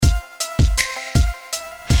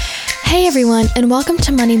Hey everyone, and welcome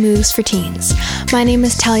to Money Moves for Teens. My name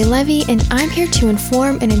is Tally Levy, and I'm here to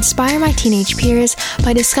inform and inspire my teenage peers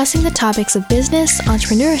by discussing the topics of business,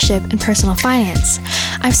 entrepreneurship, and personal finance.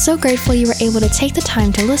 I'm so grateful you were able to take the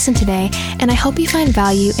time to listen today, and I hope you find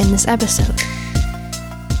value in this episode.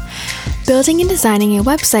 Building and designing a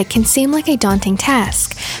website can seem like a daunting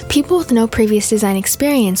task. People with no previous design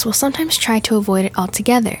experience will sometimes try to avoid it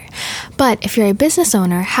altogether. But if you're a business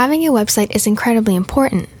owner, having a website is incredibly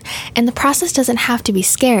important. And the process doesn't have to be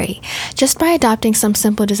scary. Just by adopting some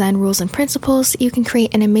simple design rules and principles, you can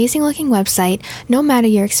create an amazing looking website no matter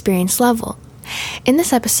your experience level. In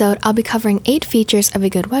this episode, I'll be covering 8 features of a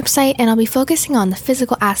good website, and I'll be focusing on the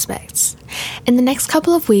physical aspects. In the next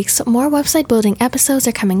couple of weeks, more website building episodes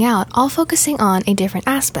are coming out, all focusing on a different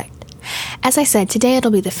aspect. As I said, today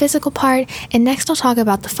it'll be the physical part, and next I'll talk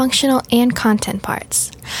about the functional and content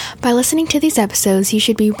parts. By listening to these episodes, you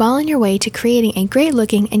should be well on your way to creating a great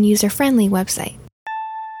looking and user-friendly website.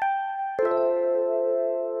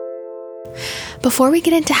 Before we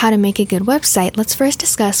get into how to make a good website, let's first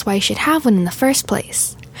discuss why you should have one in the first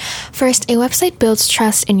place. First, a website builds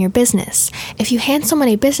trust in your business. If you hand someone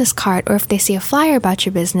a business card or if they see a flyer about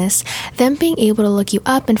your business, them being able to look you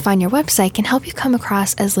up and find your website can help you come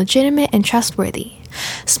across as legitimate and trustworthy.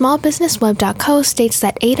 Smallbusinessweb.co states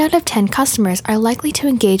that 8 out of 10 customers are likely to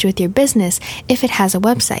engage with your business if it has a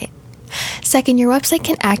website. Second, your website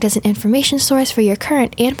can act as an information source for your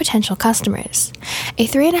current and potential customers. A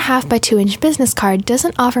 3.5 by 2 inch business card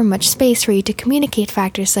doesn't offer much space for you to communicate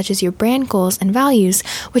factors such as your brand goals and values,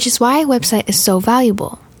 which is why a website is so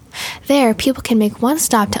valuable. There, people can make one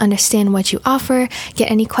stop to understand what you offer,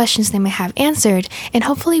 get any questions they may have answered, and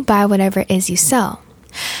hopefully buy whatever it is you sell.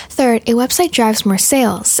 Third, a website drives more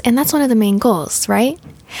sales, and that's one of the main goals, right?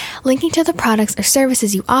 Linking to the products or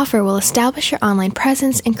services you offer will establish your online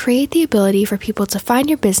presence and create the ability for people to find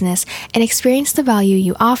your business and experience the value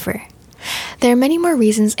you offer. There are many more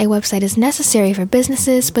reasons a website is necessary for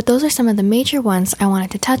businesses, but those are some of the major ones I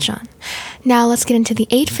wanted to touch on. Now let's get into the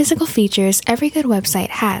 8 physical features every good website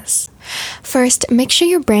has. First, make sure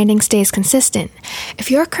your branding stays consistent. If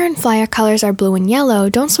your current flyer colors are blue and yellow,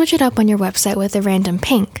 don't switch it up on your website with a random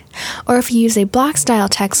pink. Or if you use a block style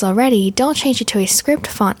text already, don't change it to a script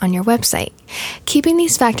font on your website. Keeping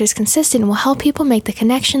these factors consistent will help people make the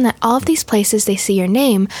connection that all of these places they see your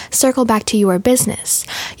name circle back to your business.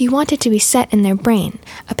 You want it to be set in their brain,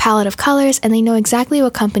 a palette of colors, and they know exactly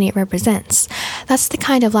what company it represents. That's the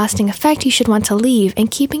kind of lasting effect you should want to leave,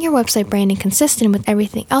 and keeping your website branding consistent with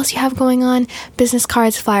everything else you have going on, business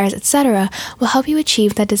cards, flyers, etc., will help you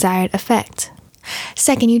achieve that desired effect.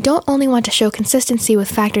 Second, you don't only want to show consistency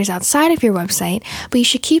with factors outside of your website, but you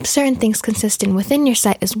should keep certain things consistent within your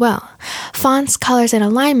site as well. Fonts, colors, and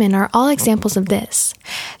alignment are all examples of this.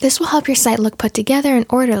 This will help your site look put together and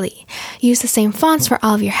orderly. Use the same fonts for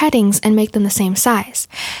all of your headings and make them the same size.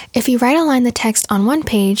 If you right-align the text on one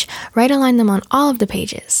page, right-align them on all of the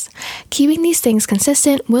pages. Keeping these things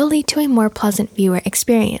consistent will lead to a more pleasant viewer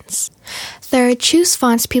experience. Third, choose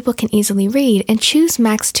fonts people can easily read and choose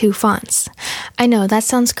max 2 fonts. I know, that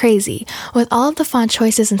sounds crazy. With all of the font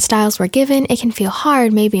choices and styles we're given, it can feel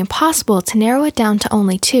hard, maybe impossible, to narrow it down to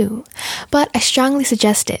only 2. But I strongly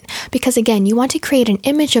suggest it, because again, you want to create an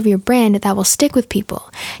image of your brand that will stick with people.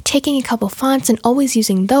 Taking a couple fonts and always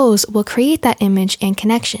using those will create that image and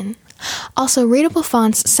connection. Also, readable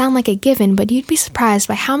fonts sound like a given, but you'd be surprised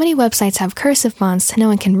by how many websites have cursive fonts no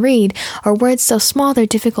one can read, or words so small they're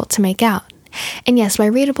difficult to make out. And yes, by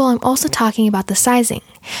readable, I'm also talking about the sizing.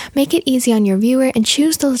 Make it easy on your viewer and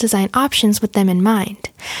choose those design options with them in mind.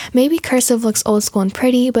 Maybe cursive looks old school and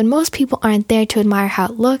pretty, but most people aren't there to admire how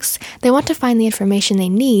it looks. They want to find the information they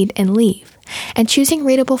need and leave. And choosing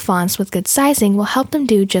readable fonts with good sizing will help them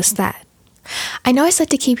do just that. I know I said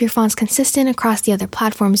to keep your fonts consistent across the other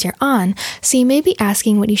platforms you're on, so you may be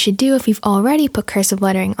asking what you should do if you've already put cursive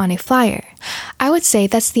lettering on a flyer. I would say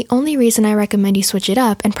that's the only reason I recommend you switch it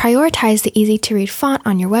up and prioritize the easy-to-read font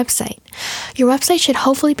on your website. Your website should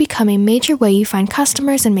hopefully become a major way you find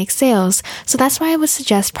customers and make sales, so that's why I would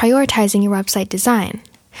suggest prioritizing your website design.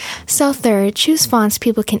 So third, choose fonts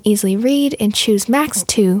people can easily read and choose max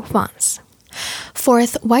 2 fonts.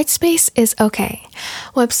 Fourth, white space is okay.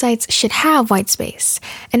 Websites should have white space,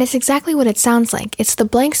 and it's exactly what it sounds like. It's the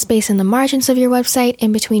blank space in the margins of your website,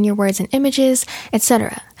 in between your words and images,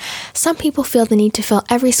 etc. Some people feel the need to fill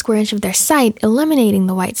every square inch of their site, eliminating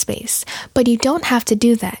the white space, but you don't have to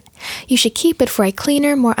do that. You should keep it for a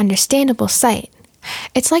cleaner, more understandable site.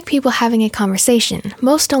 It's like people having a conversation.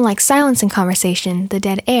 Most don't like silence in conversation, the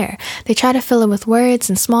dead air. They try to fill it with words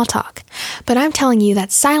and small talk. But I'm telling you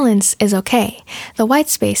that silence is okay. The white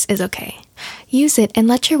space is okay. Use it and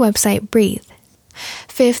let your website breathe.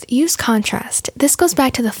 5th, use contrast. This goes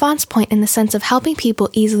back to the font's point in the sense of helping people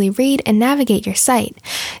easily read and navigate your site.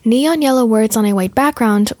 Neon yellow words on a white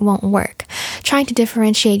background won't work. Trying to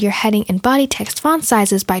differentiate your heading and body text font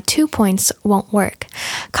sizes by 2 points won't work.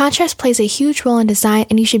 Contrast plays a huge role in design,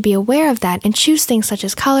 and you should be aware of that and choose things such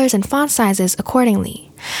as colors and font sizes accordingly.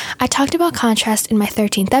 I talked about contrast in my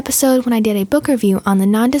 13th episode when I did a book review on the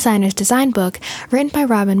Non-Designer's Design book written by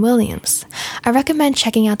Robin Williams. I recommend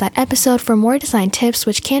checking out that episode for more design tips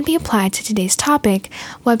which can be applied to today's topic,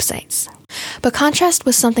 websites. But contrast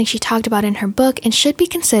was something she talked about in her book and should be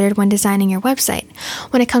considered when designing your website.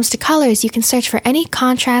 When it comes to colors, you can search for any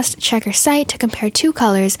contrast checker site to compare two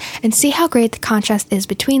colors and see how great the contrast is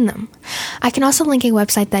between them. I can also link a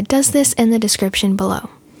website that does this in the description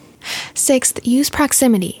below. 6th, use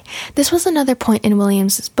proximity. This was another point in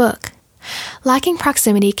Williams' book. Lacking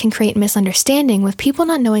proximity can create misunderstanding with people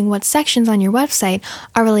not knowing what sections on your website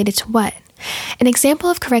are related to what. An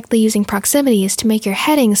example of correctly using proximity is to make your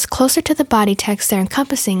headings closer to the body text they're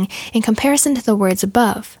encompassing in comparison to the words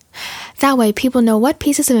above. That way, people know what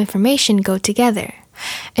pieces of information go together.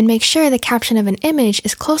 And make sure the caption of an image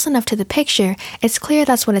is close enough to the picture it's clear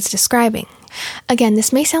that's what it's describing. Again,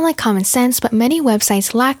 this may sound like common sense, but many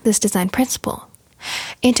websites lack this design principle.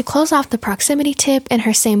 And to close off the proximity tip, in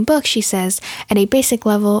her same book, she says, at a basic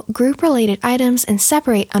level, group related items and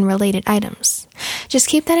separate unrelated items. Just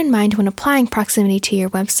keep that in mind when applying proximity to your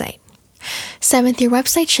website. 7th, your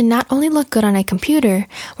website should not only look good on a computer,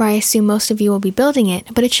 where I assume most of you will be building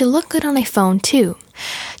it, but it should look good on a phone too.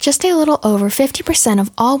 Just a little over 50%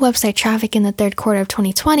 of all website traffic in the third quarter of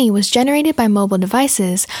 2020 was generated by mobile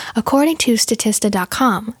devices, according to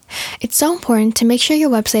Statista.com. It's so important to make sure your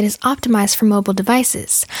website is optimized for mobile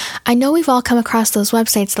devices. I know we've all come across those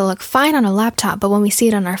websites that look fine on a laptop, but when we see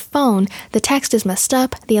it on our phone, the text is messed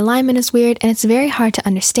up, the alignment is weird, and it's very hard to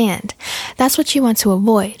understand. That's what you want to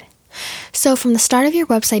avoid. So from the start of your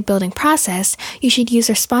website building process, you should use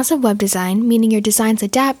responsive web design, meaning your designs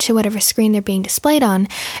adapt to whatever screen they're being displayed on,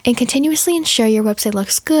 and continuously ensure your website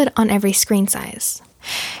looks good on every screen size.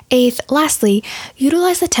 8th, lastly,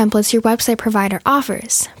 utilize the templates your website provider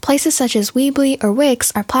offers. Places such as Weebly or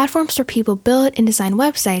Wix are platforms where people build and design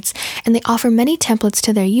websites, and they offer many templates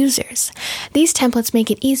to their users. These templates make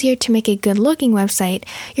it easier to make a good-looking website.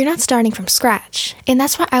 You're not starting from scratch, and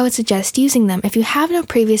that's why I would suggest using them if you have no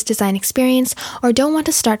previous design experience or don't want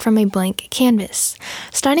to start from a blank canvas.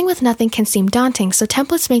 Starting with nothing can seem daunting, so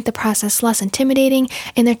templates make the process less intimidating,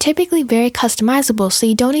 and they're typically very customizable, so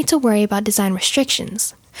you don't need to worry about design restrictions.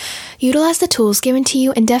 Utilize the tools given to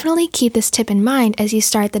you and definitely keep this tip in mind as you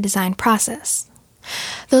start the design process.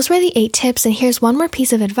 Those were the 8 tips, and here's one more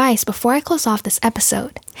piece of advice before I close off this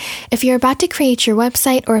episode. If you're about to create your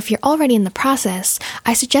website or if you're already in the process,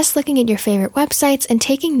 I suggest looking at your favorite websites and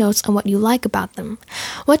taking notes on what you like about them.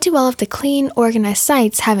 What do all of the clean, organized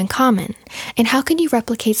sites have in common? And how can you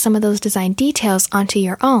replicate some of those design details onto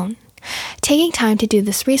your own? Taking time to do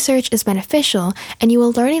this research is beneficial, and you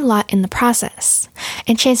will learn a lot in the process.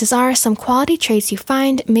 And chances are some quality traits you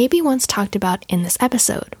find may be ones talked about in this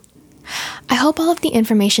episode. I hope all of the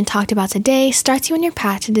information talked about today starts you on your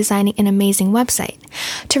path to designing an amazing website.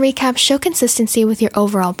 To recap, show consistency with your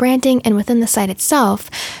overall branding and within the site itself,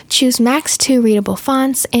 choose max 2 readable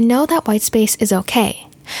fonts, and know that whitespace is okay.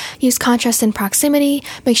 Use contrast and proximity,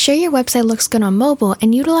 make sure your website looks good on mobile,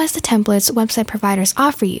 and utilize the templates website providers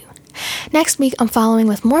offer you. Next week, I'm following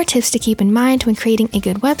with more tips to keep in mind when creating a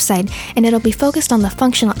good website, and it'll be focused on the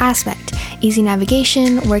functional aspect, easy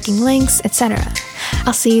navigation, working links, etc.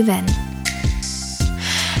 I'll see you then.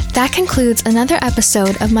 That concludes another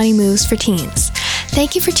episode of Money Moves for Teens.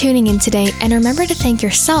 Thank you for tuning in today, and remember to thank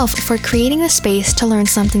yourself for creating the space to learn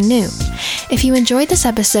something new. If you enjoyed this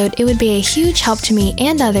episode, it would be a huge help to me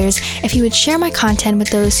and others if you would share my content with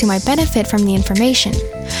those who might benefit from the information.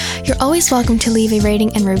 You're always welcome to leave a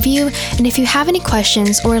rating and review, and if you have any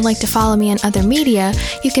questions or would like to follow me on other media,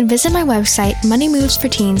 you can visit my website,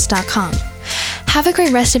 moneymovesforteens.com. Have a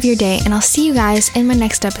great rest of your day, and I'll see you guys in my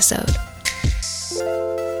next episode.